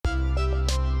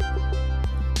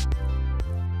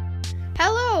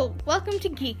Hello, welcome to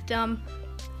Geekdom.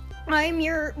 I'm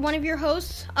one of your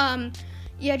hosts.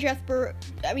 Jesper.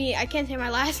 I can't say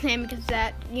my last name because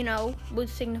that, would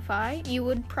signify you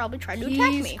would probably try to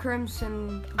attack me.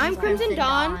 I'm Crimson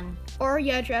Dawn, or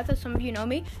Jeff, as some of you know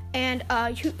me, and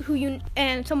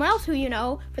and someone else who you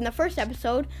know from the first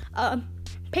episode,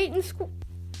 Peyton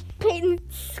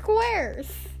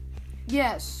Squares.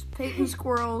 Yes, Peyton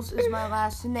Squirrels is my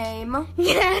last name.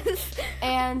 Yes.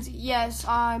 And yes,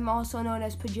 I'm also known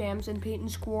as Pajams, and Peyton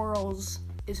Squirrels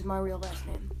is my real last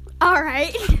name. All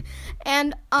right.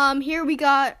 And here we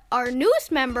got our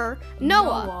newest member,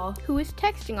 Noah, who is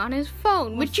texting on his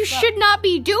phone, which you should not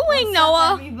be doing, Noah.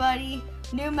 What's up, everybody?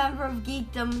 New member of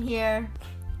Geekdom here.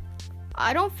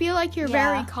 I don't feel like you're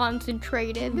very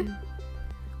concentrated.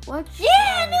 What?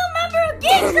 Yeah, new member of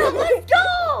Geekdom. Let's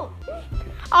go.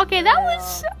 Okay, that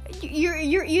was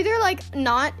you're either like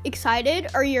not excited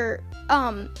or you're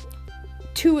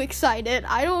too excited.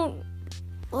 I don't.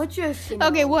 Let's just.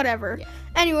 Okay, whatever. Yeah.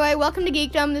 Anyway, welcome to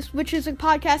Geekdom, which is a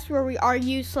podcast where we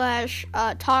argue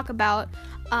 / talk about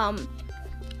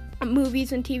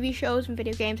movies and TV shows and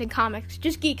video games and comics,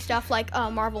 just geek stuff like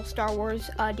Marvel, Star Wars,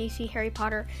 DC, Harry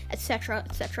Potter, etc.,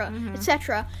 etc.,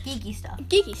 etc.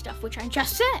 Geeky stuff, which I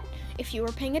just said. If you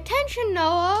were paying attention,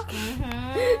 Noah.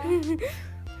 Mm-hmm.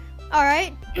 All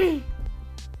right,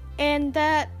 and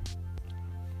that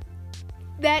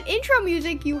intro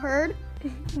music you heard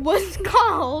was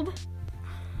called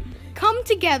 "Come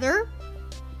Together"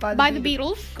 by the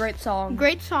Beatles. Great song.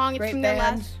 Great song. Great it's from band.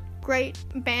 their last great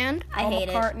band. I hate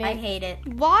McCartney. it. I hate it.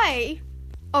 Why?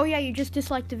 Oh yeah, you just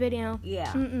disliked the video.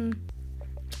 Yeah.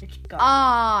 It's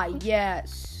garbage.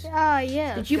 Yes.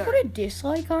 Yes. Did you put a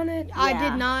dislike on it? I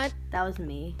Yeah. did not. That was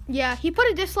me. Yeah, he put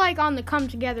a dislike on the "Come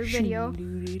Together" video.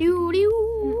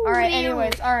 All right.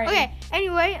 Anyways. All right. Okay.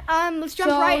 Anyway, let's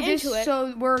jump into it.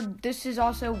 So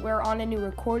we're on a new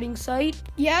recording site.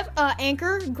 Yes.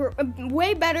 Anchor,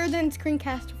 way better than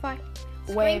Screencastify.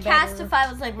 Screencastify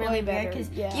was like really Way weird better, because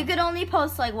yeah. you could only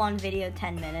post like one video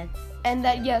 10 minutes. And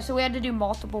so we had to do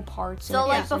multiple parts. So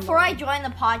like before I joined the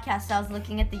podcast, I was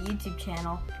looking at the YouTube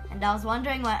channel and I was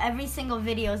wondering why every single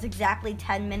video is exactly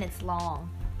 10 minutes long.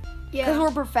 Yeah. Because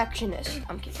we're perfectionists.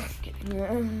 I'm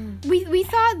kidding. We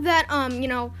thought that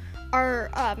our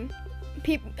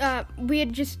we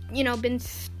had just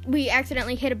we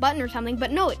accidentally hit a button or something, but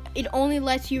no, it only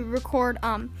lets you record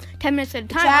 10 minutes at a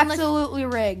time. It's absolutely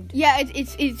rigged. Yeah,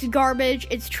 it's garbage,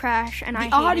 it's trash, and I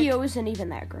hate the audio isn't even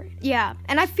that great. Yeah,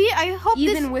 and I hope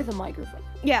even with a microphone.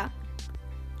 Yeah.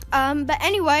 But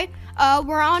anyway,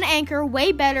 we're on Anchor,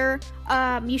 way better.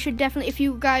 You should definitely, if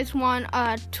you guys want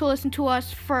to listen to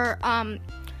us for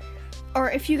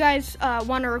or if you guys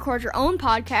want to record your own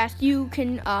podcast, you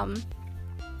can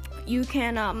use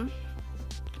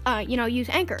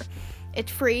Anchor.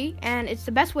 It's free and it's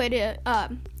the best way to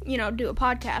do a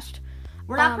podcast.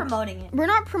 We're not promoting it. We're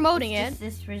not promoting it.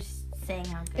 It's just saying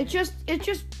how good It's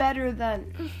just better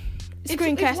than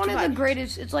Screencastify. It's one of the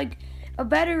greatest. It's like a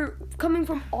better, coming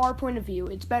from our point of view,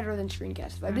 it's better than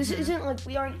Screencastify. This isn't like,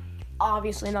 we aren't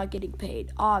obviously not getting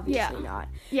paid. Obviously not.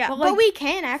 Yeah, but we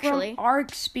can actually. From our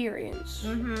experience.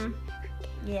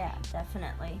 Yeah,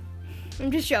 definitely.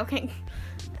 I'm just joking.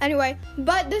 Anyway,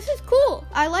 but this is cool.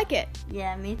 I like it.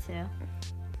 Yeah, me too.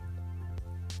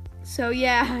 So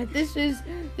yeah, this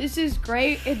is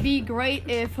great. It'd be great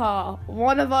if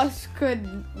one of us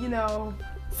could,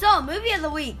 So, movie of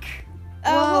the week.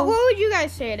 What would you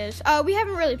guys say it is? We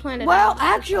haven't really planned it out. Well,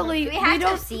 actually, Do we have to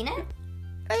have seen it?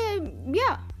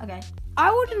 Yeah. Okay.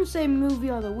 I wouldn't say movie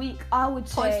of the week. I would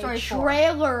say Story 4.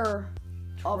 trailer.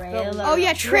 Of the week. Oh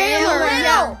yeah, trailer.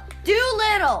 Yeah.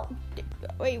 Doolittle.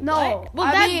 Wait, No, what? Well,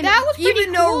 I mean, that was pretty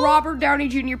even though Robert Downey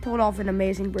Jr. pulled off an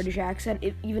amazing British accent,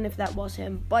 even if that was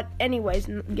him. But anyways,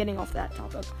 getting off that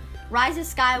topic. Rise of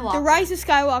Skywalker. The Rise of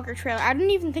Skywalker trailer. I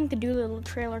didn't even think the Doolittle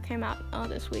trailer came out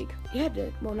this week. Yeah, it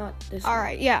did. Well, not this. All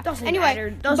right, yeah. Doesn't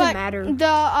anyway, matter.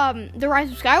 The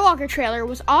Rise of Skywalker trailer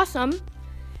was awesome.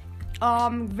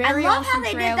 Very I love awesome how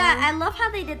they trailer. did that. I love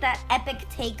how they did that epic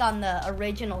take on the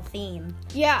original theme.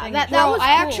 Yeah, that Well, was cool.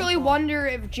 I actually wonder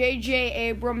if J.J.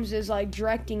 Abrams is like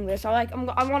directing this. I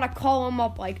want to call him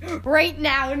up like right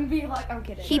now and be like, I'm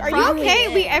kidding. Are you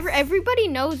okay? Everybody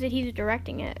knows that he's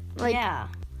directing it. Like, yeah.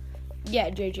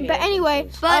 Yeah, J.J. But anyway,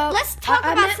 But let's talk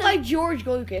I about meant some. like George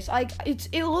Lucas. Like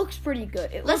it looks pretty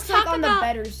good. It Let's looks like talk on about- the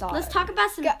better side. Let's talk about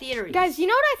some theories. guys, you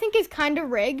know what I think is kind of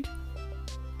rigged?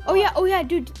 Oh yeah,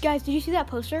 dude, guys, did you see that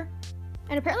poster?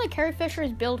 And apparently Carrie Fisher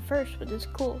is billed first, which is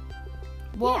cool.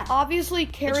 Well, Yeah. obviously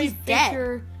Carrie she's dead.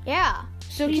 Fisher. Yeah.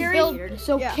 So She's Carrie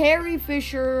billed- yeah. Carrie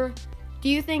Fisher Do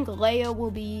you think Leia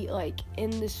will be like in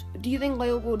this? Do you think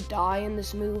Leia will die in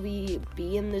this movie?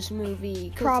 Be in this movie?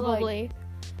 'Cause, Probably. Like,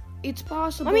 it's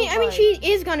possible. I mean, like- she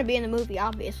is gonna be in the movie,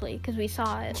 obviously, because we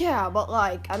saw it. Yeah, but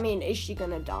like, I mean, is she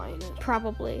gonna die in it?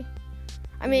 Probably.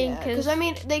 I mean, because I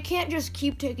mean, they can't just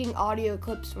keep taking audio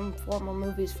clips from former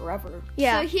movies forever.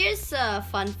 yeah. So here's a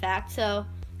fun fact. So,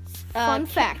 Fun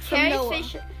fact from Noah.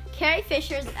 Carrie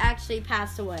Fisher's actually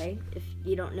passed away, if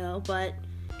you don't know, but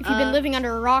If you've been living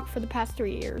under a rock for the past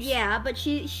 3 years. yeah, but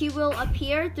she will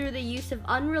appear through the use of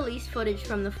unreleased footage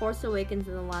from The Force Awakens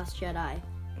and The Last Jedi,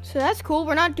 So that's cool.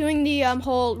 We're not doing the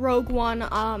whole Rogue One.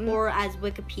 or as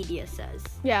Wikipedia says.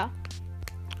 Yeah.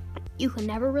 You can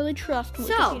never really trust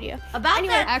Wikipedia. So about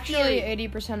Anyway, that Actually, theory,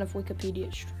 80% of Wikipedia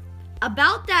is true.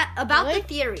 about Really? the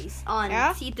theories on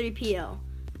Yeah? C-3PO.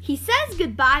 He says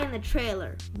goodbye in the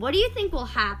trailer. What do you think will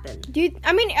happen?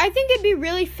 I think it'd be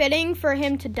really fitting for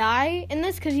him to die in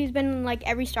this because he's been in like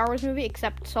every Star Wars movie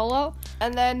except Solo.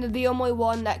 And then the only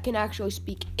one that can actually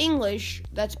speak English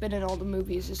that's been in all the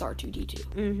movies is R2-D2.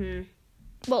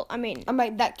 Mm-hmm. Well, I mean,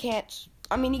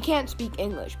 He can't speak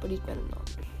English, but he's been in all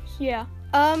the movies. yeah.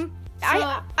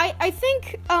 I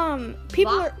think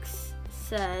people are. Vox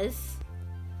says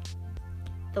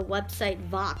the website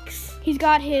Vox. He's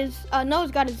got his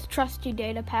Noah's got his trusty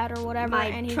data pad or whatever, My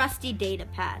and he's trusty data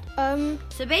pad. so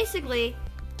So basically,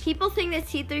 people think that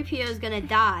C-3PO is gonna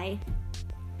die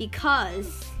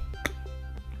because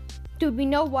dude, we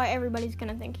know why everybody's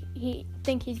gonna think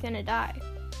he's gonna die,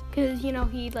 because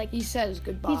He says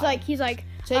goodbye. he's like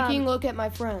Taking a look at my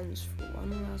friends for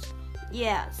one last.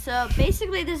 yeah. So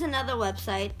basically, there's another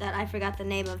website that I forgot the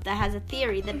name of that has a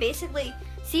theory that basically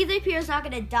C-3PO is not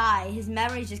gonna die. His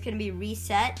memory is just gonna be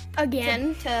reset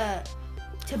again. to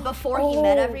before he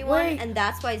met everyone, wait. and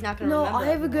that's why he's not gonna No, remember. I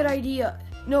have a good everyone. idea.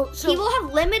 No, so He will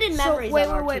have limited memories. wait,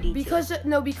 of R2-D2.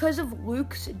 because of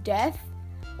Luke's death,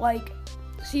 like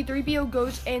C-3PO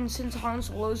goes in since Han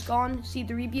Solo's gone.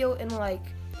 C-3PO and like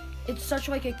it's such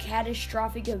like a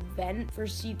catastrophic event for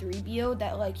C-3PO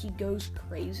that like he goes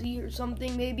crazy or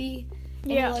something maybe.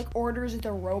 And Yeah. he like orders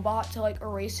the robot to like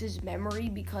erase his memory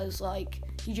because like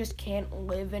he just can't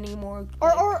live anymore. Or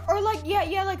like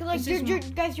like This is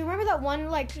guys, you remember that one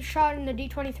like shot in the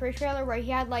D23 trailer where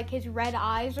he had like his red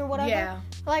eyes or whatever? Yeah.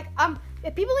 Like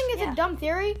if people think it's Yeah. a dumb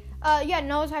theory,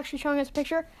 Noah's actually showing us a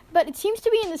picture, but it seems to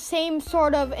be in the same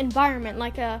sort of environment,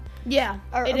 like a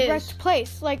wrecked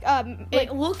place,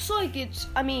 It looks like it's.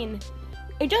 I mean,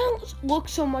 it doesn't look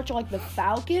so much like the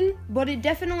Falcon, but it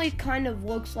definitely kind of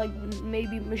looks like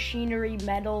maybe machinery,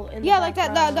 metal. In yeah, the like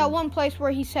that background. one place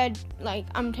where he said like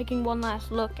I'm taking one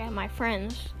last look at my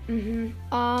friends.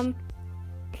 Mm-hmm.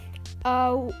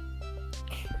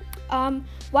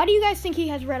 Why do you guys think he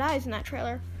has red eyes in that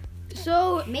trailer?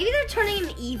 So maybe they're turning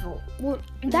him evil.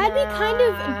 That'd be kind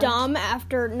of dumb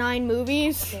after 9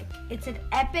 movies. It's an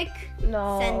epic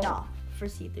No. send off for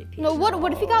C-3PO. No,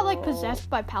 what if he got like possessed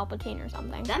by Palpatine or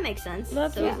something? That makes sense.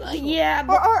 That's So he's evil. yeah, Or,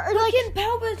 but or like can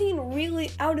Palpatine really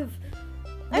out of?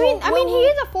 I mean he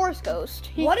is a Force ghost.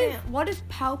 He What can't- if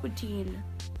Palpatine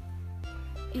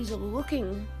is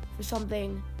looking for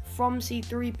something from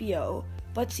C-3PO,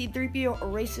 but C-3PO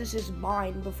erases his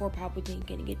mind before Palpatine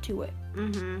can get to it?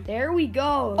 Mm-hmm. There we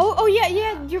go. Oh yeah.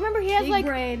 Do you remember he has Big like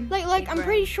brain. like Big I'm brain.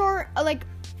 pretty sure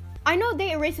I know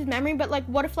they erase his memory, but like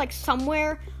what if like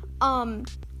somewhere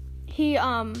he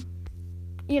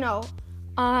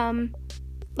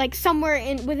like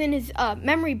somewhere within his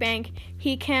memory bank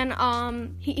he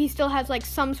can he still has like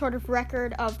some sort of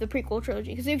record of the prequel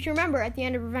trilogy, because if you remember at the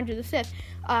end of Revenge of the Sith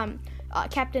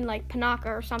Captain like Panaka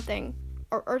or something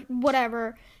or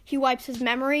whatever, he wipes his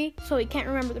memory so he can't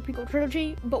remember the prequel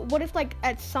trilogy. But what if like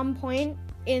at some point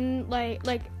in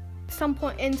some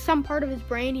point in some part of his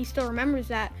brain he still remembers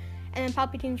that, and then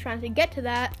Palpatine's trying to get to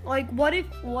that. Like, what if,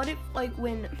 like,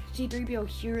 when C-3PO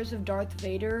hears of Darth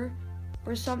Vader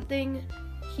or something,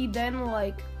 he then,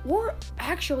 like, or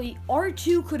actually,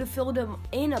 R2 could have filled him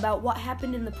in about what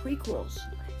happened in the prequels.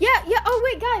 Yeah. Oh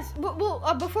wait, guys.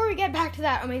 Well, before we get back to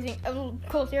that amazing,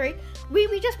 cool theory,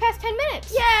 we just passed 10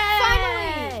 minutes. Yay!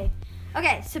 Finally.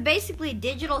 Okay, so basically,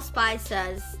 Digital Spy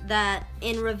says that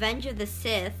in Revenge of the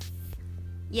Sith,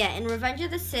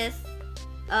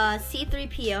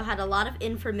 C-3PO had a lot of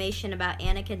information about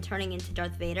Anakin turning into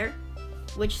Darth Vader,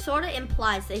 which sort of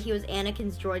implies that he was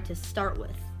Anakin's droid to start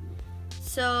with.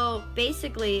 So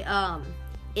basically,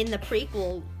 in the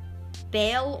prequel,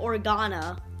 Bail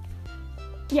Organa,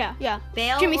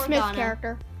 Jimmy Smith's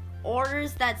character.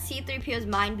 orders that C-3PO's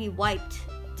mind be wiped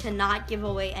to not give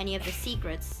away any of the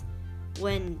secrets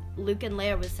when Luke and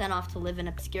Leia was sent off to live in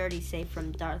obscurity safe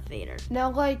from Darth Vader. Now,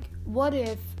 like, what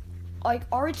if like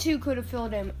R2 could have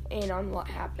filled him in on what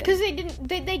happened. Because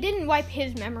they didn't wipe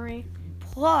his memory.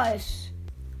 Plus,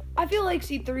 I feel like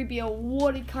C-3PO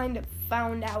would have kind of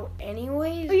found out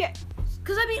anyways. Oh, yeah.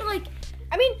 Because,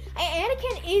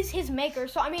 Anakin is his maker,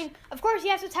 so, of course he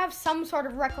has to have some sort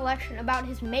of recollection about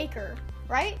his maker,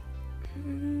 right?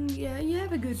 Yeah, you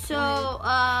have a good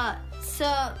point.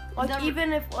 So,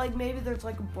 Even if, maybe there's,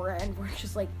 a brand where it's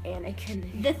just,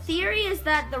 Anakin. The theory is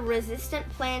that the Resistance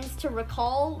plans to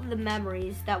recall the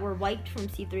memories that were wiped from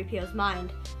C-3PO's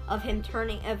mind of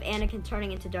Anakin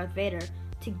turning into Darth Vader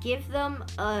to give them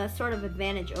a sort of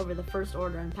advantage over the First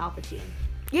Order and Palpatine.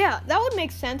 Yeah, that would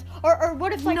make sense. Or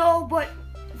what if, No, but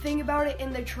think about it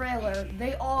in the trailer.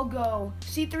 They all go,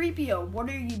 C-3PO, what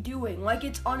are you doing?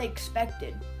 It's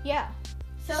unexpected. Yeah.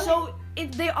 So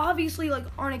they obviously,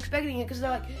 aren't expecting it because they're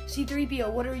like, C-3PO,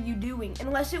 what are you doing?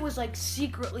 Unless it was,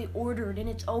 secretly ordered and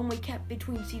it's only kept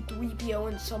between C-3PO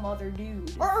and some other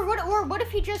dude. Or what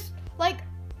if he just, what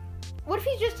if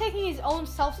he's just taking his own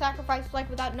self-sacrifice,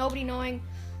 without nobody knowing,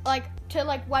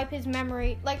 to, wipe his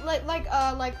memory, like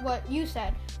what you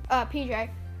said, PJ,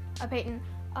 Peyton,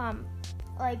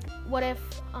 what if,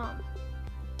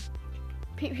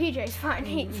 PJ's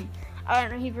fine, I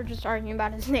don't know, he were just arguing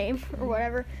about his name, or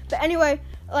whatever, but anyway,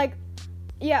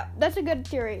 yeah, that's a good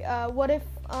theory. What if,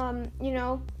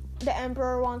 the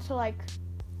Emperor wants to, or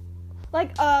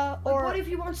what if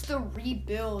he wants to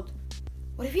rebuild?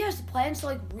 What if he has plans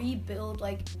to rebuild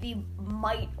the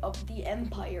might of the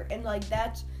Empire and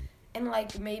that's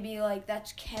maybe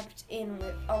that's kept in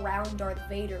around Darth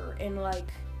Vader and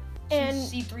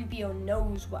C-3PO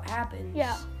knows what happens.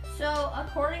 Yeah. So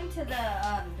according to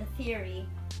the theory,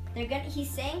 he's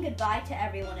saying goodbye to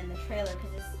everyone in the trailer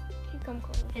because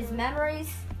his memory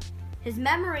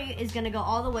is gonna go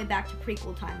all the way back to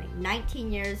prequel timing,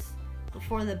 19 years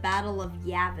before the Battle of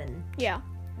Yavin. Yeah.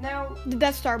 Now, the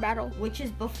Death Star battle, which is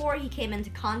before he came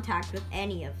into contact with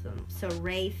any of them. So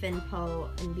Rey, Finn, Poe,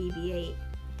 and BB-8.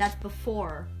 That's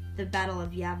before the Battle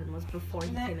of Yavin was before he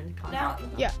came into contact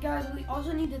with them. Yeah. Guys, we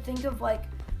also need to think of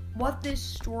what this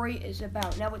story is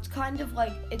about. Now it's kind of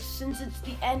since it's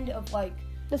the end of the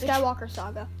Skywalker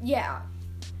saga. Yeah.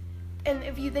 And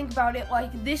if you think about it,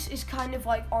 this is kind of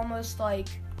almost a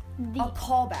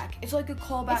callback. It's a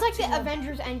callback. It's the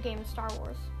Avengers Endgame of Star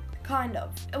Wars. Kind of.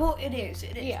 Well, it is.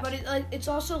 Yeah. But it's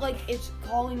also it's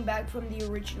calling back from the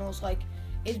originals.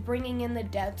 It's bringing in the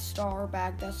Death Star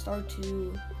back, Death Star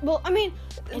 2. Well, and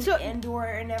Endor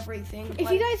and everything.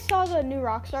 If you guys saw the new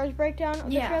Rockstars breakdown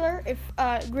of the trailer,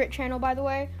 Grit Channel, by the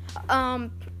way,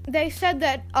 they said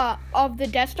that of the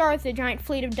Death Stars, the giant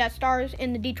fleet of Death Stars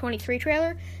in the D23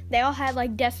 trailer, they all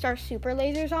had Death Star super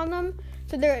lasers on them.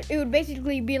 So it would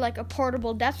basically be a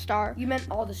portable Death Star. You meant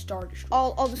all the Star Destroyers.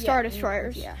 All the Star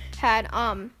Destroyers had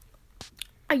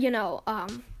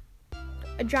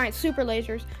a giant super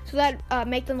lasers, so that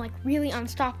make them really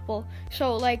unstoppable.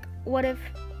 So what if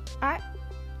I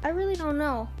really don't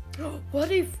know. What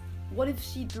if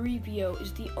C-3PO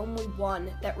is the only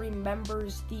one that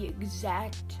remembers the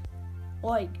exact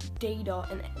data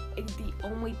and the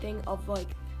only thing of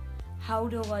how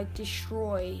to like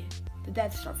destroy the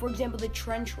Death Star. For example, the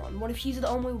trench run. What if he's the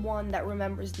only one that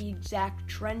remembers the exact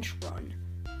trench run?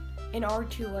 And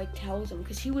R2 like tells him,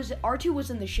 because R2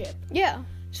 was in the ship. Yeah.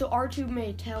 So R2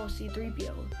 may tell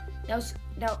C-3PO. Now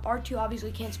R2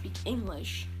 obviously can't speak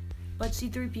English, but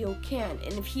C-3PO can.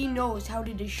 And if he knows how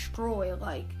to destroy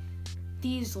like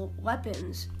these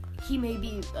weapons, he may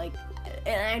be like,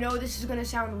 and I know this is gonna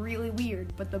sound really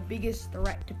weird, but the biggest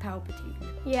threat to Palpatine.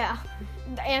 Yeah,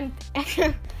 and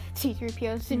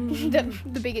C-3PO is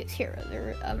the biggest hero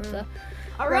there of the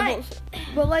Rebels.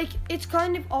 But like, it's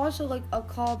kind of also like a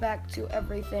callback to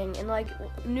everything. And like,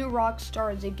 New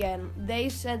Rockstars again, they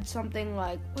said something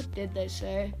like, what did they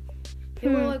say? They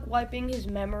were like wiping his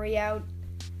memory out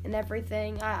and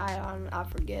everything. I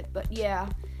forget, but yeah,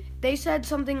 they said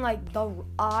something like the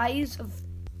eyes of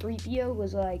 3PO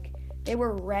was like, they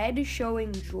were red,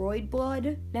 showing droid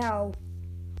blood. Now,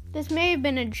 this may have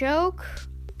been a joke.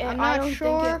 I'm not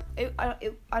sure.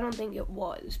 I don't think it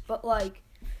was, but like,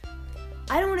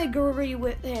 I don't agree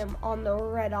with him on the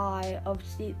red eyes of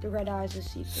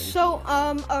C-3PO. So,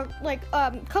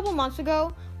 a couple months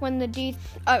ago, when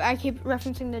I keep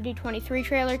referencing the D23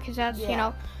 trailer because that's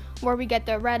where we get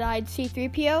the red-eyed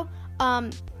C-3PO.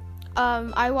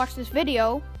 I watched this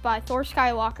video by Thor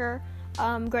Skywalker,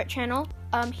 Grit Channel.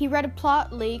 He read a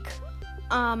plot leak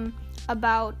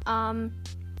about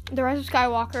the Rise of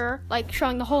Skywalker, like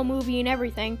showing the whole movie and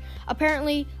everything.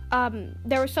 Apparently,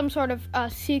 there was some sort of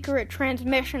secret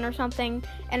transmission or something,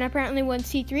 and apparently when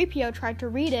C-3PO tried to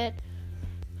read it...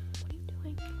 What are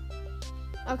you doing?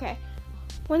 Okay.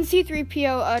 when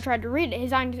C-3PO tried to read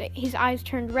it, his eyes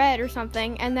turned red or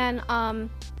something, and then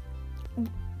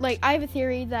like I have a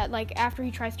theory that like after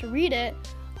he tries to read it,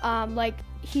 like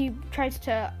he tries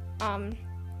to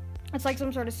it's like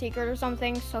some sort of secret or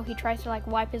something, so he tries to like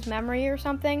wipe his memory or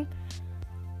something.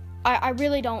 I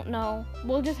really don't know.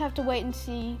 We'll just have to wait and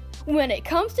see when it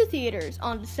comes to theaters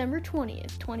on December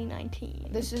 20th, 2019.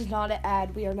 This is not an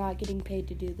ad. We are not getting paid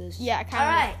to do this. Yeah, kind of.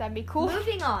 Alright, That'd be cool.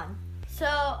 Moving on. So,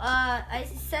 it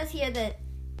says here that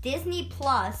Disney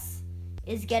Plus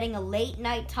is getting a late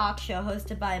night talk show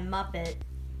hosted by a Muppet.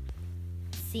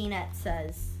 CNET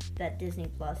says that Disney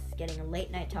Plus is getting a late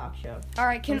night talk show All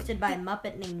right, hosted by a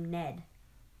Muppet named Ned.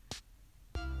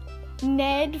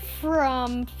 Ned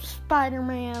from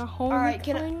Spider-Man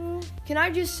Homecoming. can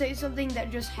I just say something that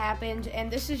just happened?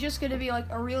 And this is just going to be like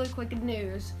a really quick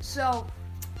news. So,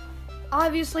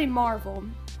 obviously Marvel.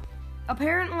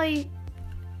 Apparently,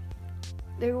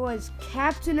 there was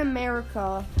Captain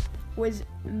America was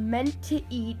meant to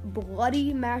eat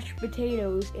bloody mashed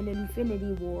potatoes in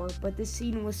Infinity War, but the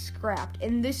scene was scrapped.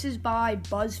 And this is by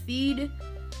BuzzFeed.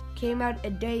 Came out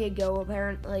a day ago,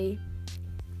 apparently.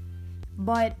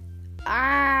 But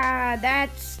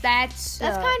that's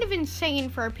kind of insane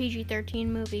for a PG-13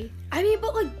 movie. I mean,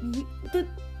 but like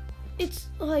it's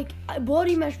like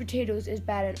bloody mashed potatoes is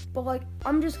bad, but like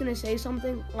I'm just gonna say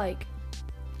something like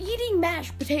eating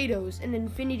mashed potatoes in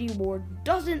Infinity War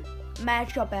doesn't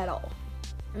match up at all.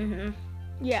 Mm-hmm.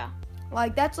 Yeah.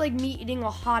 Like that's like me eating a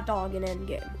hot dog in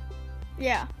Endgame.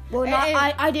 Yeah. Well,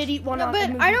 I did eat one No, at but the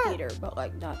movie I don't- theater, but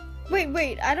like not.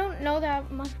 Wait, I don't know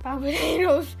that much about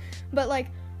potatoes, but like,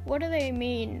 what do they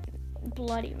mean,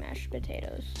 bloody mashed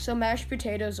potatoes? So mashed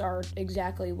potatoes are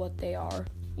exactly what they are,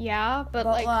 Yeah, but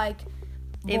but like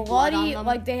They have blood on bloody, them?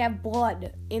 like they have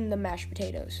blood in the mashed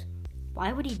potatoes.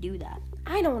 Why would he do that?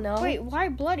 I don't know. wait, why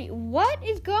bloody? What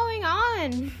is going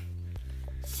on?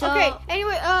 So, Okay,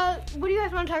 anyway, what do you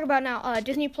guys want to talk about now?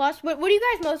 Disney Plus? What are you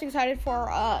guys most excited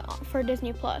for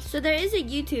Disney Plus? So there is a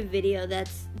YouTube video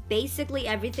that's basically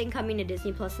everything coming to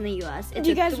Disney Plus in the U.S. It's Do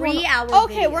you guys a 3-hour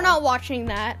Okay, video. we're not watching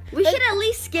that. We should at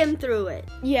least skim through it.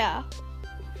 Yeah.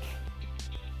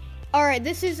 Alright,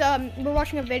 this is, we're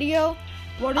watching a video.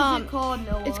 What is it called,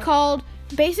 Noah? It's called,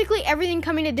 basically everything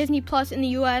coming to Disney Plus in the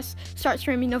U.S. starts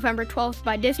streaming November 12th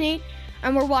by Disney,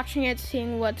 and we're watching it,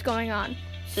 seeing what's going on.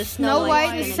 So Snow White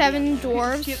and the gonna Seven be on there.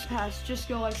 Dwarfs, Skip past. Just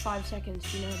go like 5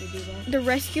 seconds. You know how to do that. The There's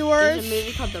Rescuers. a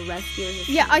movie called The Rescuers.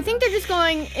 Yeah, I think they're just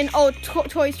going in,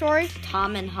 Toy Story,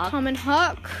 Tom and Huck. Tom and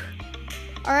Huck.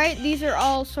 Alright, these are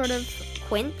all sort of,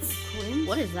 Quince? Quince?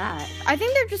 What is that? I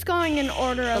think they're just going in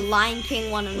order The of, Lion King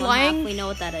 1 and 1 Lion- half. We know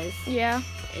what that is. yeah.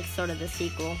 It's sort of the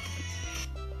sequel.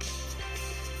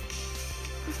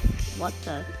 What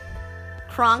the?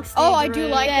 Kronk's Oh, I do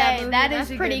Neighborhood. like that movie. That That's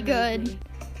is a pretty good. movie.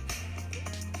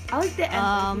 I like the end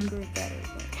Um, of the group better.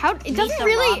 But. How, it Meet doesn't the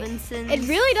really, Robinsons. it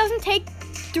really doesn't take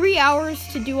 3 hours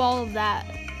to do all of that.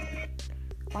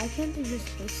 Why can't they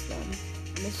just list them?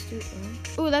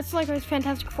 Mr. Ooh, that's like a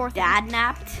Fantastic Four thing. Dad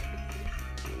napped.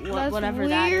 That's Whatever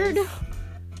weird. that is.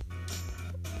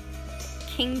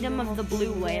 Kingdom of the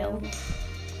Blue Whale.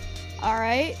 All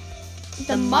right. The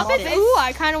The Muppets. Muppets. Ooh,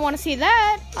 I kind of want to see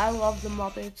that. I love the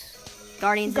Muppets.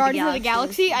 Guardians Guardians of the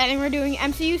Galaxy. I think we're doing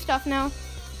MCU stuff now.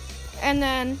 And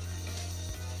then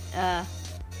how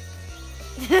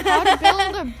to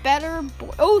build a better.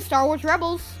 Star Wars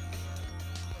Rebels.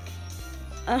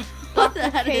 what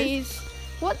that is. Phase.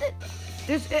 What?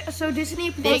 There's so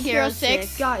Disney Plus. Big Hero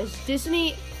 6. Guys,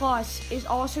 Disney Plus is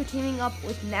also teaming up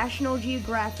with National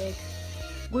Geographic,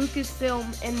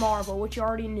 Lucasfilm, and Marvel, which you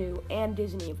already knew, and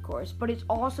Disney, of course. But it's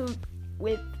also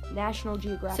with National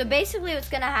Geographic. So basically what's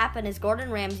going to happen is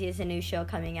Gordon Ramsay is a new show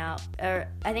coming out. Or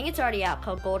I think it's already out,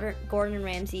 called Gordon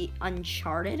Ramsay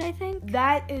Uncharted, I think.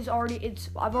 that is already.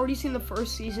 I've already seen the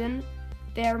first season.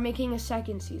 They are making a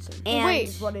second season. And Wait.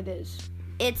 Is what it is.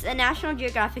 it's a National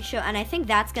Geographic show, and I think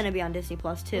that's going to be on Disney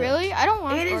Plus too. Really? I don't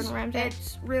want It Gordon is. Ramsay.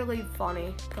 It's really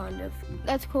funny, kind of.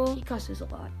 That's cool. He cusses a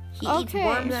lot. He eats Okay.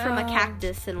 worms from a No.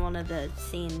 cactus in one of the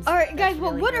scenes. All right, That's guys.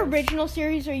 really What gross. original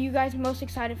series are you guys most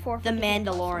excited for? The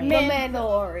Mandalorian. The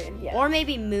Mandalorian. Yeah. Or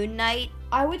maybe Moon Knight.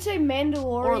 I would say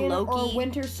Mandalorian Or Loki.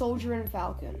 Winter Soldier and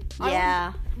Falcon.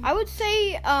 Yeah. I would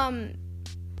say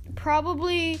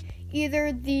probably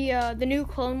either the new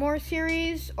Clone Wars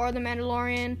series or the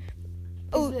Mandalorian.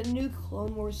 Oh, the new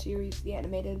Clone Wars series, the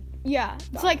animated. Yeah,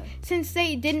 it's like since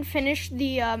they didn't finish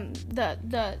the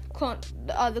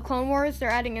Clone Wars, they're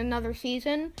adding another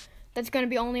season that's going to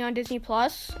be only on Disney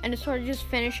Plus, and it's sort of just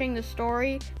finishing the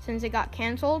story since it got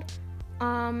canceled.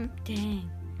 Dang.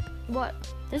 What?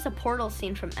 There's a portal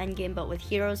scene from Endgame, but with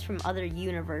heroes from other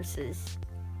universes.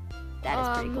 That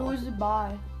is pretty Who cool. is it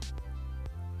by?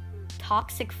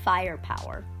 Toxic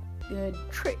firepower. Good.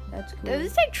 That's cool. Does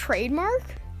it say trademark?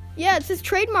 Yeah, it says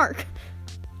trademark.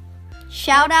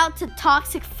 Shout out to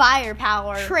Toxic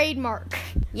Firepower. Trademark.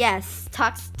 Yes,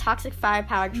 Toxic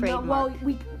Firepower trademark. No,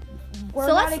 well, we're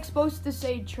So not let's- supposed to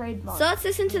say trademark. So let's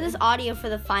listen to this audio for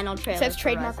the final trailer. Says for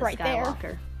trademark Rise of right there.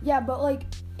 Skywalker. yeah, but like,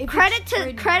 if Credit it's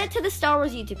to trademark- the Star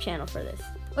Wars YouTube channel for this.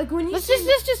 like when you Let's say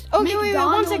just. Okay, wait,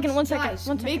 one second. guys,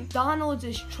 McDonald's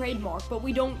is trademark, but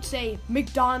we don't say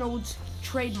McDonald's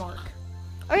trademark.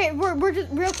 Okay, we're just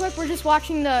real quick. We're just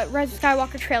watching the Rise of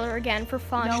Skywalker trailer again for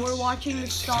fun. No, we're watching the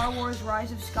Star Wars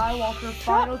Rise of Skywalker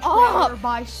final up. trailer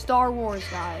by Star Wars,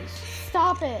 guys.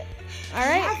 Stop it. All You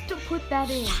right. have to put that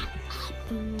in.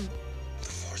 The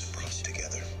Force brought us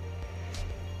together.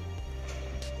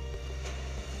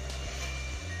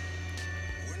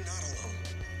 We're not alone.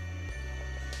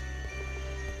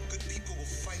 Good people will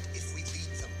fight if we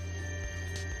lead them.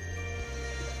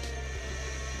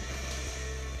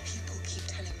 People keep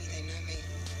telling me they know me.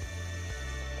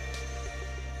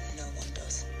 No one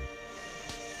does.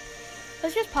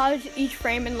 Let's just pause each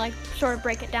frame and like sort of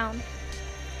break it down.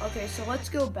 Okay, so let's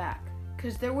go back,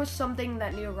 because there was something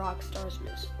that New Rockstars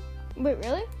missed. Wait,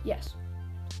 really? Yes.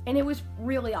 And it was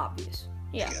really obvious.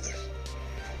 Yeah. Together.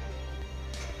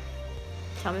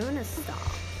 Tell me when to stop.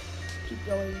 Keep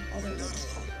going. All the We're way. not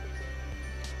alone.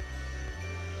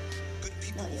 Good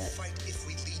people Not will yet. fight if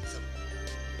we lead them.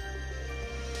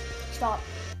 Stop.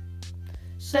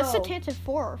 That's the So, Tantive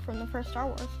 4 from the first Star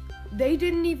Wars. they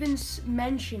didn't even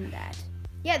mention that.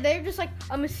 Yeah, they're just like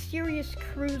a mysterious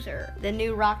cruiser. The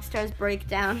new Rockstars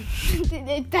breakdown.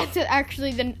 That's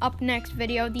actually the up next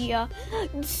video. The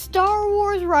Star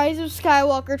Wars Rise of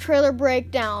Skywalker trailer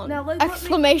breakdown. Now, like, what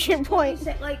Exclamation point.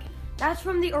 Like, that's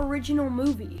from the original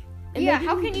movie. And Yeah, they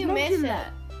how didn't can you mention miss it? that.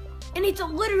 And it's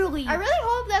literally. I really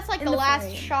hope that's like In the the last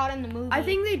frame. shot in the movie. I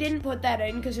think they didn't put that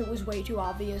in because it was way too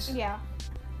obvious. Yeah.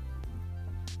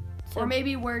 Or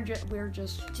maybe we're just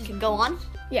Go on.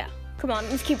 Yeah. Come on,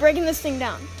 let's keep breaking this thing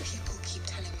down. People keep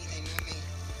telling me they know me.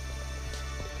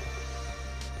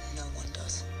 No one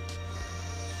does.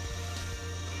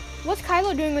 What's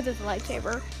Kylo doing with his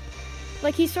lightsaber?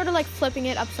 Like he's sort of like flipping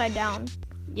it upside down.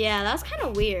 Yeah, that's kind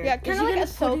of weird. Yeah, kind he of like gonna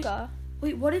put it- Ahsoka.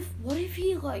 Wait, what if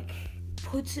he like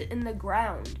puts it in the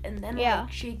ground and then Yeah.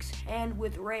 like shakes hand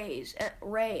with Ray,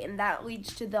 and that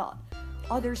leads to the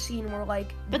other scene where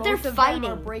like But both they're of them fighting.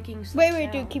 are breaking stuff Wait,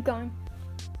 down. dude, keep going.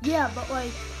 Yeah, but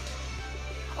like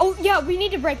Oh yeah, we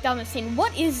need to break down the scene.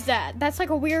 What is that? That's like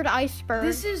a weird iceberg.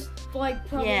 this is like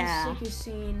probably Yeah. the sickest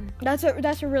scene. That's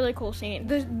a really cool scene.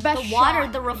 The best The water,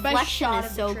 shot, the best reflection shot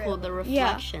is of so the cool. trailer. The Yeah.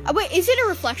 reflection. Wait, is it a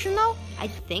reflection though? I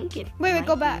think it. Wait, might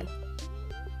go be. back.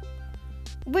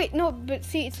 Wait, no, but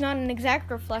see, it's not an exact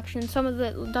reflection. Some of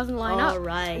it doesn't line All up.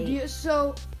 right. Yeah,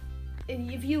 so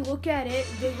if you look at it,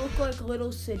 they look like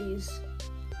little cities.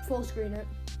 Full screen it.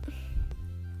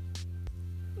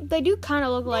 They do kind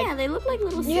of look like. Yeah, they look like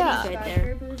little cities Yeah. right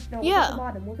there. Skyscrapers? No, Yeah. Look at the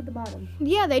bottom. Look at the bottom.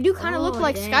 Yeah, they do kind of look Oh,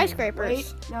 like dang.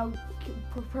 skyscrapers. Wait, now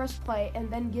press play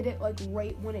and then get it like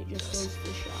right when it just goes to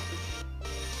the shot.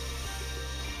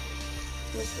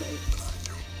 This way.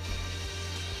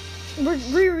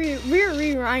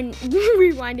 We're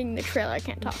rewinding the trailer. I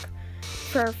can't talk.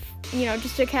 For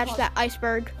just to catch that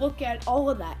iceberg. Look at all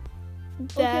of that. Look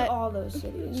That at all those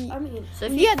cities. I mean, So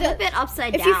if you Yeah, flip it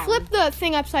upside if down, you flip the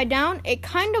thing upside down, it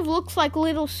kind of looks like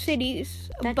little cities.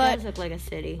 that but does look like a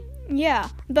city. yeah,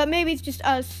 but maybe it's just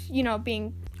us,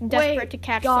 being desperate wait, to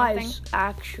catch guys, something.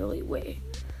 actually, wait.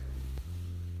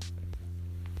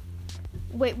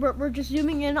 Wait, we're just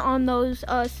zooming in on those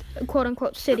quote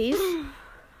unquote cities.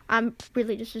 I'm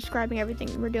really just describing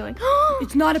everything we're doing.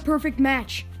 It's not a perfect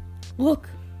match. Look.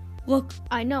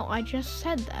 I know, I just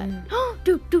said that.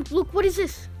 Dude, look, what is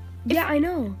this? Yeah, I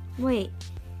know. Wait,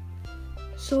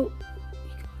 So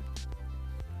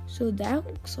that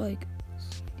looks like.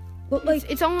 But like,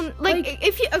 It's on like, like-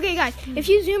 if you guys, if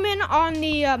you zoom in on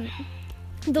the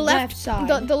left Left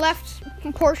side. the left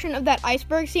portion of that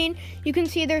iceberg scene, you can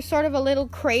see there's sort of a little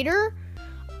crater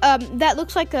that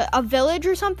looks like a village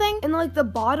or something. and like the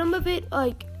bottom of it,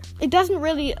 like It doesn't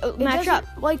really match up.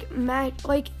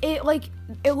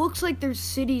 It looks like there's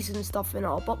cities and stuff and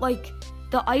all, but like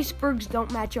the icebergs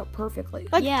don't match up perfectly.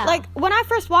 Yeah. Like when I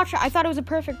first watched it, I thought it was a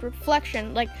perfect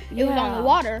reflection, like it was on Yeah. the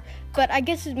water. But I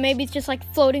guess maybe it's just like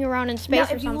floating around in space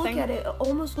Now, or if you something. look at it, it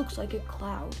almost looks like a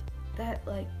cloud. That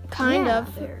like Kind yeah,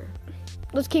 of. there.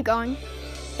 Let's keep going.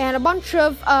 And a bunch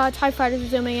of TIE fighters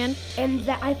zooming in. And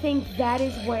that I think that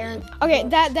is where. Okay,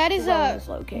 the that is throne is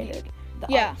located. The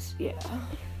yeah. ice, yeah.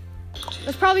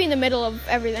 It's probably in the middle of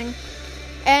everything.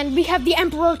 And we have the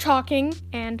Emperor talking,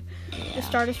 and the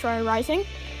Star Destroyer rising.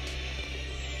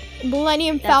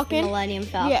 Millennium That's Falcon. the Millennium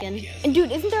Falcon. Yeah. And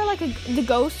dude, isn't there like the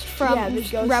ghost from the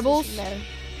ghost Rebels? is in there.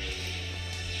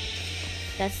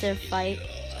 That's their fight.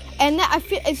 And that I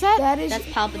feel is that That's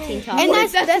Palpatine talking. And And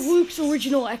that's- that's Luke's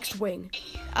original X-wing.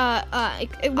 wait, I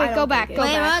go don't back, think go it-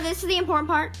 Wait, back. this is the important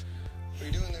part. What are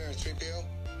you doing there, 3PO?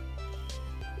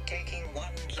 Taking one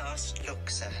last look,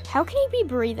 sir. How can he be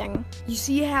breathing? You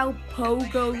see how Poe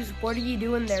goes, "What are you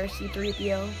doing there,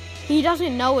 C-3PO?" He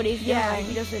doesn't know what he's Yeah, doing.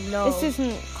 he doesn't know. This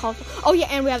isn't called. Oh yeah,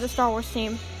 and we have the Star Wars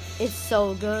theme. It's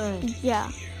so good. Yeah.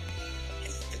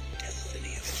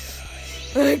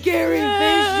 Gary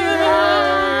Fisher.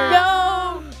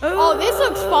 No. Oh, this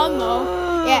looks fun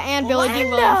though. Yeah, and Billy D.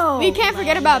 Williams. Lando. We can't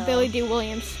forget about Billy D.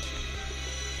 Williams.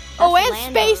 Oh, and Lando,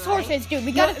 space right? horses, dude.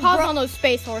 We gotta No, pause bro- on those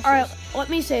space horses. All right, let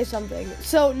me say something.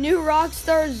 So, New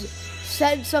Rockstars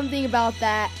said something about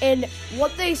that, and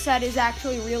what they said is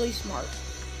actually really smart.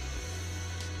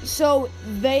 So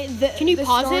Can you the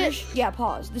pause Star it? Yeah,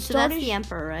 pause. The So Star that's the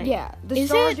Emperor, right? Yeah, the Is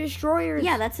Star it? Destroyers.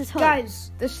 Yeah, that's his hood.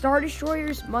 Guys, the Star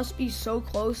Destroyers must be so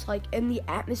close, like in the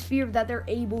atmosphere, that they're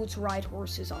able to ride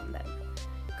horses on them.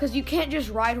 Because you can't just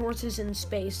ride horses in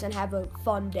space and have a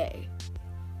fun day.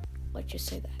 Let's just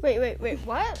say that. Wait.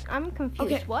 What? I'm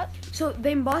confused. Okay. What? So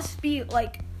they must be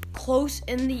like close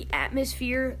in the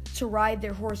atmosphere to ride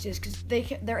their horses, because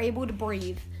they're able to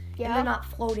breathe and Yeah. they're not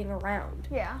floating around.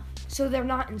 Yeah. So they're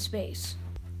not in space.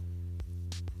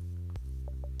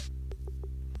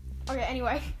 Okay.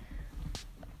 Anyway.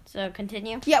 So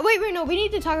continue. Yeah. Wait. No. We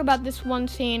need to talk about this one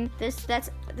scene, That's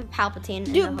the Palpatine.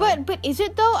 in dude. the hood. But is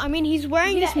it though? I mean, he's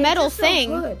wearing this it's metal just a thing.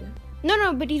 hood.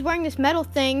 No, but he's wearing this metal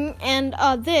thing and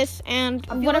this and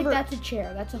I feel whatever. like that's a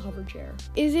chair. That's a hover chair.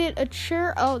 Is it a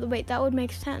chair? Oh, wait, that would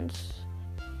make sense.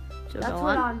 So That's go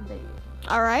what on. I'm thinking.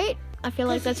 All right. I feel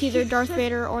like that's either Darth Because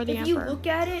Vader or the if Emperor. you look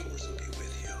at it,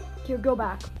 here, go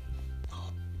back.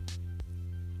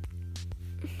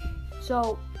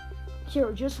 So,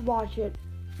 here, just watch it.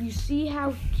 You see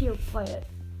how, here, play it.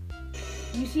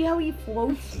 You see how he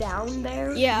floats down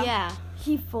there? Yeah. Yeah.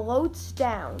 He floats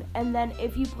down, and then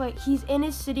if you play, he's in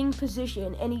his sitting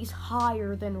position, and he's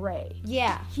higher than Rey.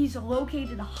 Yeah. He's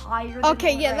located higher than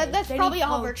Okay, yeah, Rey. that's Then probably he a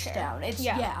hover floats chair. down. It's,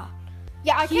 Yeah. yeah.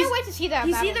 Yeah, I He's- can't wait to see that.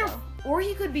 He's battle, either, though. or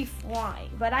he could be flying,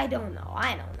 but I don't know.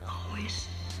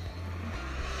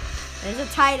 There's a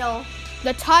title.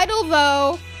 The title,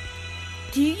 though.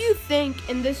 Do you think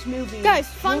in this movie, Guys,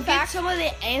 fun we'll fact- get some of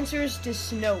the answers to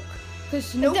Snoke?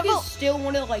 Because Snoke Well- is still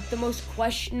one of like the most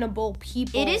questionable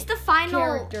people. It is the final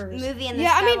characters. movie in the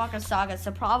Yeah, I mean- Skywalker saga,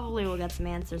 so probably we'll get some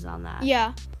answers on that.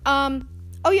 Yeah.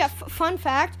 Oh yeah. Fun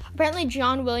fact. Apparently,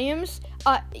 John Williams,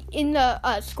 in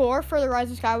the score for the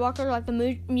Rise of Skywalker, like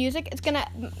the music, it's gonna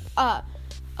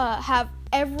have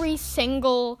every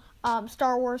single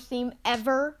Star Wars theme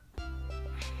ever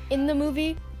in the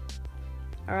movie.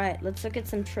 All right, let's look at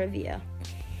some trivia.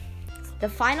 The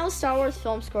final Star Wars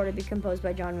film score to be composed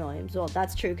by John Williams. Well,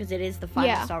 that's true because it is the final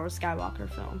Yeah. Star Wars Skywalker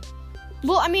film.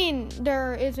 Well, I mean,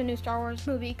 there is a new Star Wars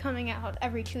movie coming out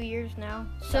every 2 years now.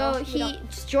 So we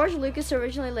don't- George Lucas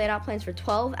originally laid out plans for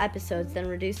 12 episodes, then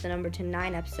reduced the number to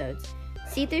 9 episodes.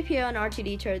 C-3PO and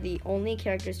R2-D2 are the only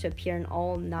characters to appear in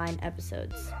all 9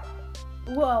 episodes.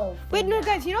 Whoa. Wait, no,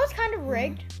 guys. You know what's kind of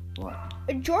rigged? What?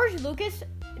 George Lucas,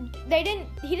 he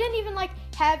didn't even like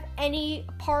have any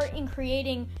part in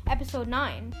creating Episode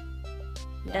 9.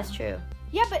 That's true.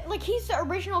 Yeah, but like he's the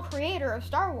original creator of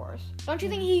Star Wars. Don't you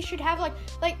think he should have like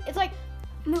it's like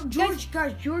No, George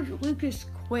Lucas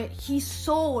quit. He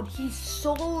sold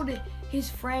his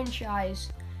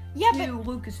franchise yeah, to but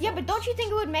Lucasfilm. yeah, but don't you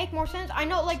think it would make more sense? I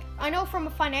know from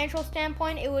a financial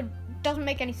standpoint doesn't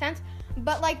make any sense,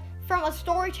 but like from a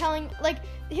storytelling, like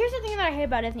here's the thing that I hate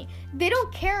about Disney. They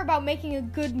don't care about making a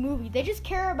good movie. They just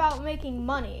care about making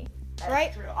money.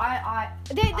 Right? True.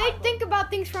 They think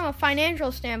about things from a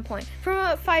financial standpoint. From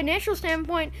a financial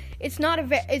standpoint, it's not a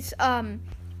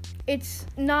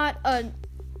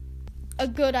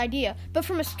good idea. But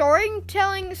from a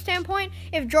storytelling standpoint,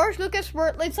 if George Lucas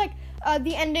were, it's like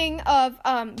the ending of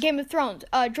Game of Thrones.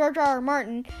 George R.R.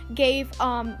 Martin gave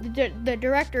the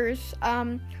directors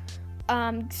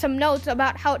some notes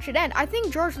about how it should end. I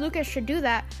think George Lucas should do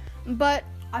that, but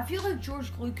I feel like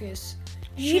George Lucas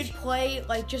He- should play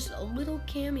like just a little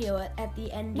cameo at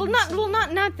the end.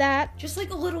 not that. just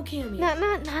like a little cameo.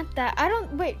 Not that. I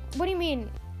don't. Wait. What do you mean?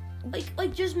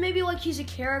 Like just maybe like he's a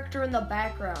character in the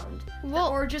background, Well-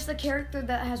 or just a character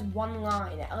that has one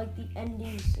line at like the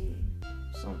ending scene,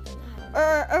 something. I don't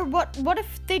know. Or what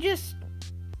if they just,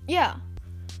 yeah,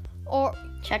 or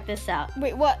Check this out.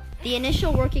 Wait, what? The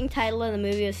initial working title of the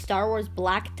movie was Star Wars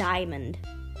Black Diamond.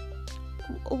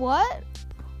 What?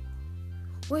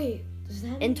 Wait, does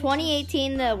that In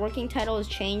 2018, the working title was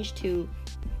changed to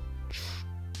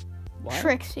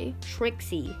Trixie.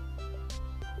 Trixie.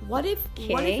 What if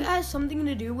Okay. it has something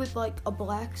to do with like a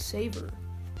black saber?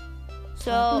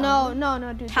 So No,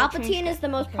 dude. they changed Palpatine it. is the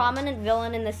most prominent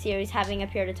villain in the series, having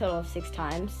appeared a total of 6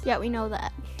 times. Yeah, we know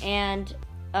that. And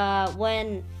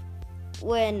when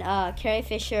Carrie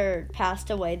Fisher passed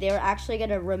away, they were actually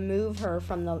gonna remove her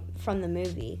from the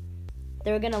movie.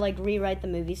 They were gonna like rewrite the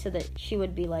movie so that she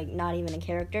would be like not even a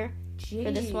character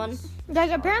for this one.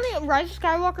 Guys, apparently Rise of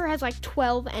Skywalker has like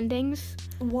 12 endings.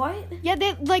 What? Yeah,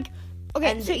 they like. Okay,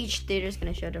 And so each theater's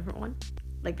gonna show a different one,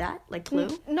 like that, like Clue.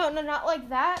 No, not like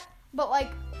that. But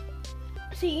like,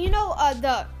 see, you know,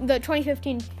 the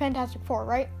 2015 Fantastic Four,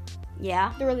 right?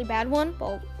 Yeah, The really bad one.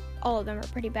 Well, all of them are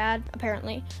pretty bad,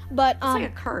 apparently. But it's like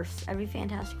a curse. Every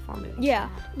Fantastic Four movie. yeah.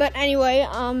 But anyway,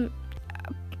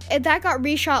 that got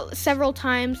reshot several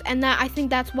times, and I think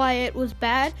that's why it was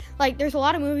bad. Like, there's a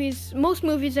lot of movies. Most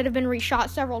movies that have been reshot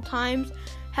several times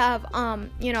have,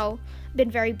 been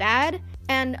very bad.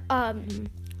 And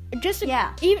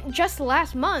even just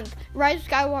last month, Rise of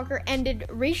Skywalker ended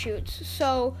reshoots.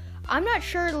 So I'm not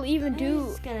sure it'll even do.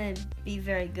 It's gonna be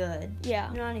very good. Yeah.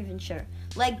 I'm not even sure.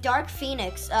 Like Dark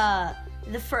Phoenix, for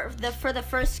the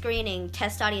first screening,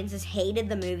 test audiences hated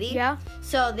the movie. Yeah.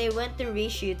 So they went through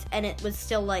reshoots, and it was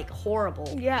still like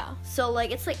horrible. Yeah. So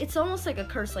it's almost like a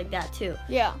curse like that too.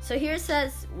 Yeah. So here it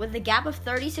says, with a gap of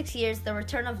 36 years, the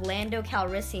return of Lando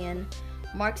Calrissian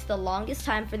marks the longest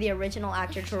time for the original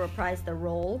actor to reprise the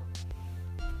role.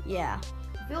 Yeah.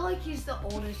 I feel like he's the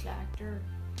oldest actor.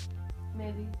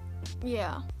 Maybe.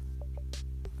 Yeah.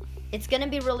 It's gonna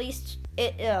be released.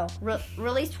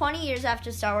 Released 20 years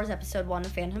after Star Wars Episode 1: The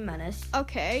Phantom Menace.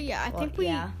 Okay. Yeah. I think we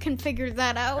yeah. can figure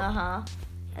that out.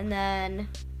 And then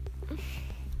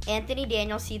Anthony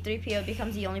Daniels C-3PO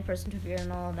becomes the only person to appear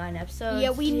in all 9 episodes.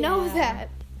 Yeah, we know Yeah. that.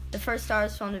 The first Star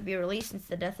Wars film to be released since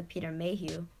the death of Peter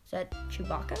Mayhew. Is that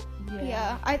Chewbacca?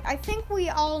 Yeah. I think we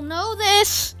all know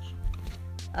this.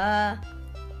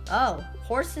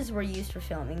 Horses were used for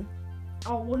filming.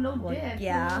 Oh, well, no Well, dick.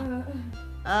 yeah.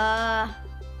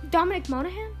 Dominic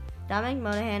Monaghan? Dominic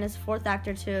Monaghan is the 4th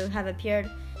actor to have appeared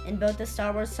in both the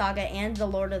Star Wars saga and the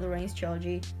Lord of the Rings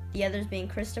trilogy. The others being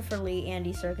Christopher Lee,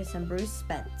 Andy Serkis, and Bruce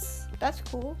Spence. That's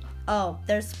cool. Oh,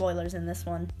 there's spoilers in this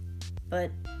one.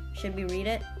 But should we read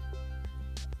it?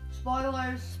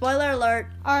 Spoilers. Spoiler alert.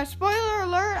 Spoiler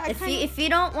alert. If you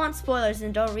don't want spoilers,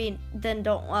 then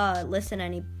don't listen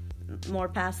any more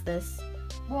past this.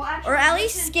 Well, actually, Or at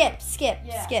least skip.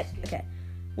 Yeah, Skip. skip. Okay.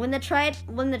 When the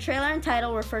trailer and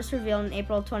title were first revealed in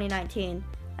April of 2019,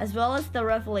 as well as the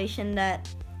revelation that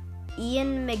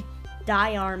Ian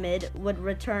McDiarmid would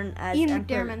return as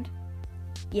McDiarmid.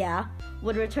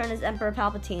 Would return as Emperor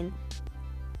Palpatine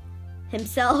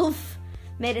himself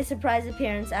made a surprise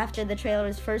appearance after the trailer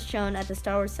was first shown at the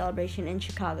Star Wars Celebration in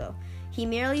Chicago. He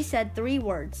merely said 3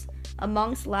 words,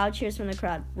 amongst loud cheers from the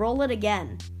crowd: "Roll it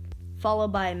again,"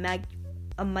 followed by a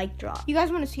mic drop. You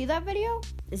guys want to see that video?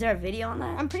 Is there a video on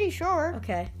that? I'm pretty sure.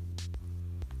 Okay.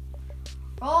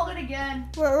 Roll it again.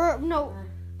 We're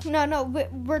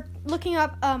looking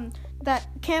up that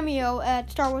cameo at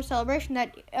Star Wars Celebration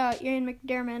that Ian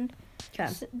McDiarmid Okay.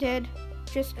 did.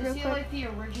 Just Is real he quick. like the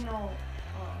original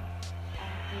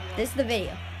actor? This is the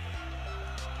video.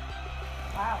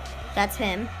 Wow. That's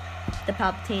him, the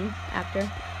Palpatine actor.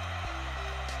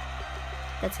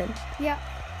 That's him. Yeah.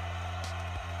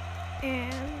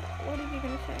 And what is he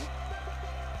gonna say?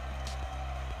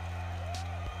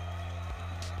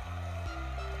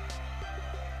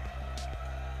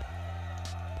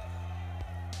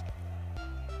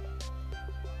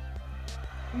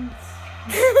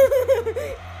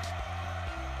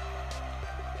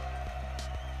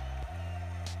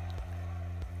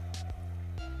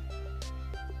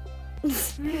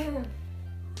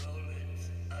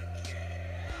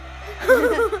 Oh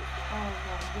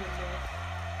my goodness.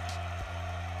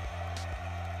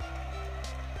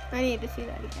 I need to see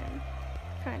that again.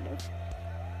 Kind of.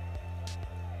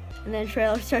 And then the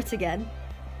trailer starts again.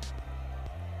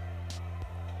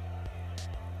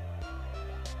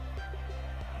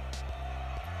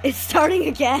 It's starting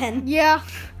again. Yeah.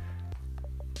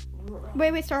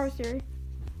 Wait, Star Wars Theory.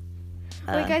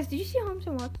 Uh, Wait, guys, did you see Holmes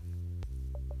and Watson?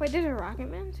 Wait, there's a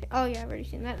Rocket Man. Oh yeah, I've already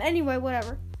seen that. Anyway,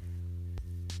 whatever.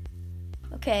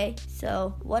 Okay,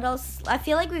 so what else? I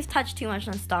feel like we've touched too much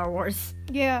on Star Wars.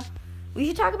 Yeah. We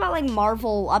should talk about like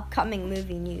Marvel upcoming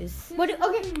movie news. What?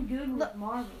 Okay. Good with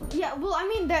Marvel. Yeah. Well, I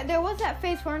mean, there was that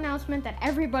Phase 4 announcement that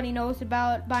everybody knows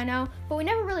about by now, but we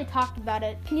never really talked about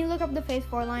it. Can you look up the Phase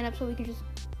 4 lineup so we can just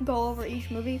go over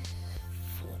each movie?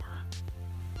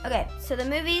 Okay, so the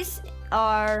movies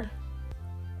are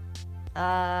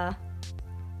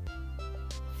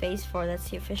Phase 4, that's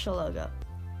the official logo.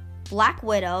 Black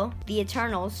Widow, The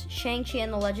Eternals, Shang-Chi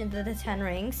and the Legend of the Ten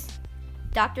Rings,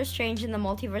 Doctor Strange in the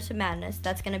Multiverse of Madness,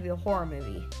 that's going to be a horror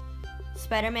movie.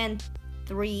 Spider-Man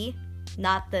 3,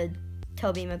 not the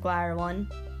Tobey Maguire one.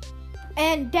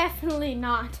 And definitely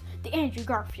not the Andrew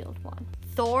Garfield one.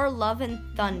 Thor, Love and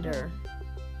Thunder.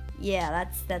 Yeah,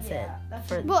 that's it. That's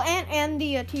For, Well, and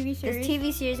the TV series. this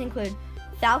TV series include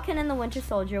Falcon and the Winter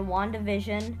Soldier,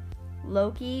 WandaVision,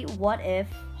 Loki, What If,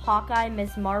 Hawkeye,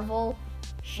 Ms. Marvel,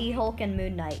 She-Hulk, and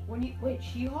Moon Knight.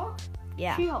 She-Hulk?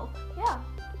 Yeah. She-Hulk. Yeah.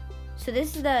 So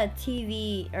this is the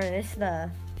TV, or this is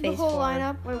the The Phase whole 4.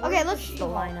 lineup. Wait, Okay, where's let's. The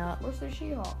lineup. Where's the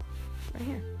She-Hulk? Right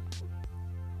here.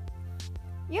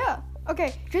 Yeah.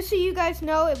 Okay, just so you guys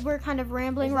know, we're kind of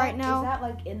rambling right now. Is that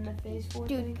like in the Phase 4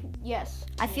 Dude, thing? yes.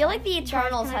 I feel like the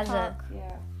Eternals Guys, has can I a. talk?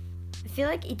 Yeah. I feel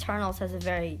like Eternals has a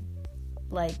very,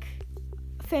 like,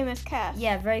 Famous cast.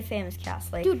 yeah, very famous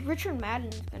cast. Like Dude, Richard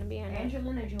Madden's gonna be in it.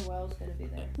 Angelina Joel's gonna be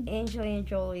there. Angelina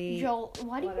Jolie. Joel.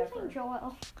 Why do you Whatever. think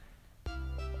Joel?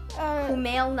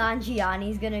 Kumail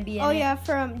Nanjiani's gonna be in Oh it. yeah,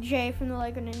 from Jay from the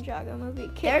Lego Ninjago movie.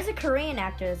 There's a Korean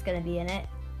actor that's gonna be in it.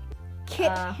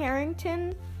 Kit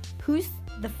Harington, Who's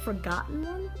the Forgotten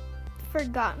One?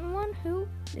 forgotten one. Who?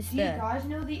 It's Do you the. guys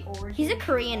know the origin? He's a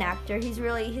Korean actor. He's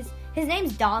really his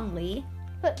name's Don Lee.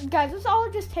 But guys, let's all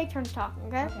just take turns talking,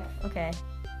 okay? Okay. Okay,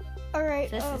 All right.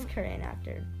 so this is Korean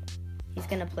actor. He's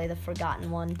gonna play the Forgotten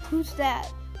One. Who's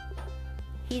that?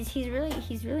 He's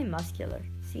really muscular.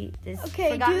 See this. Okay.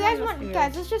 Do Forgotten you guys One must want be really-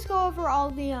 guys? Let's just go over all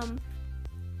the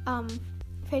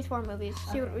Phase 4 movies.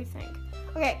 See what we think.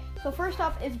 Okay. So first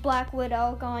off is Black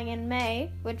Widow going in May,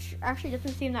 which actually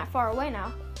doesn't seem that far away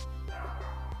now.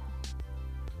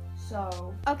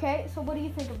 So. Okay. So what do you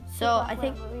think of the So, Black I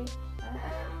think- Widow movie?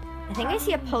 I think I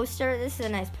see a poster. This is a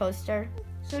nice poster.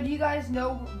 So do you guys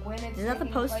know when it's Is that the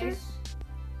taking poster? place?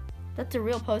 That's a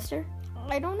real poster.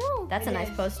 I don't know. That's a It nice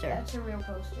is. poster. That's a real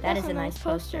poster. That That's is a a nice nice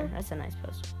poster. poster. That's a nice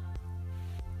poster.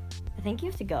 I think you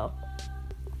have to go.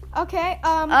 Okay.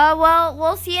 Well,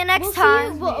 we'll see you next We'll see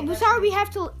time. you. Well, we're sorry we have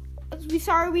to.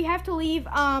 We have to leave.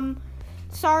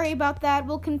 Sorry about that.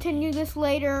 We'll continue this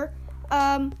later.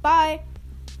 Bye.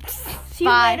 See you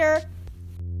Bye. later.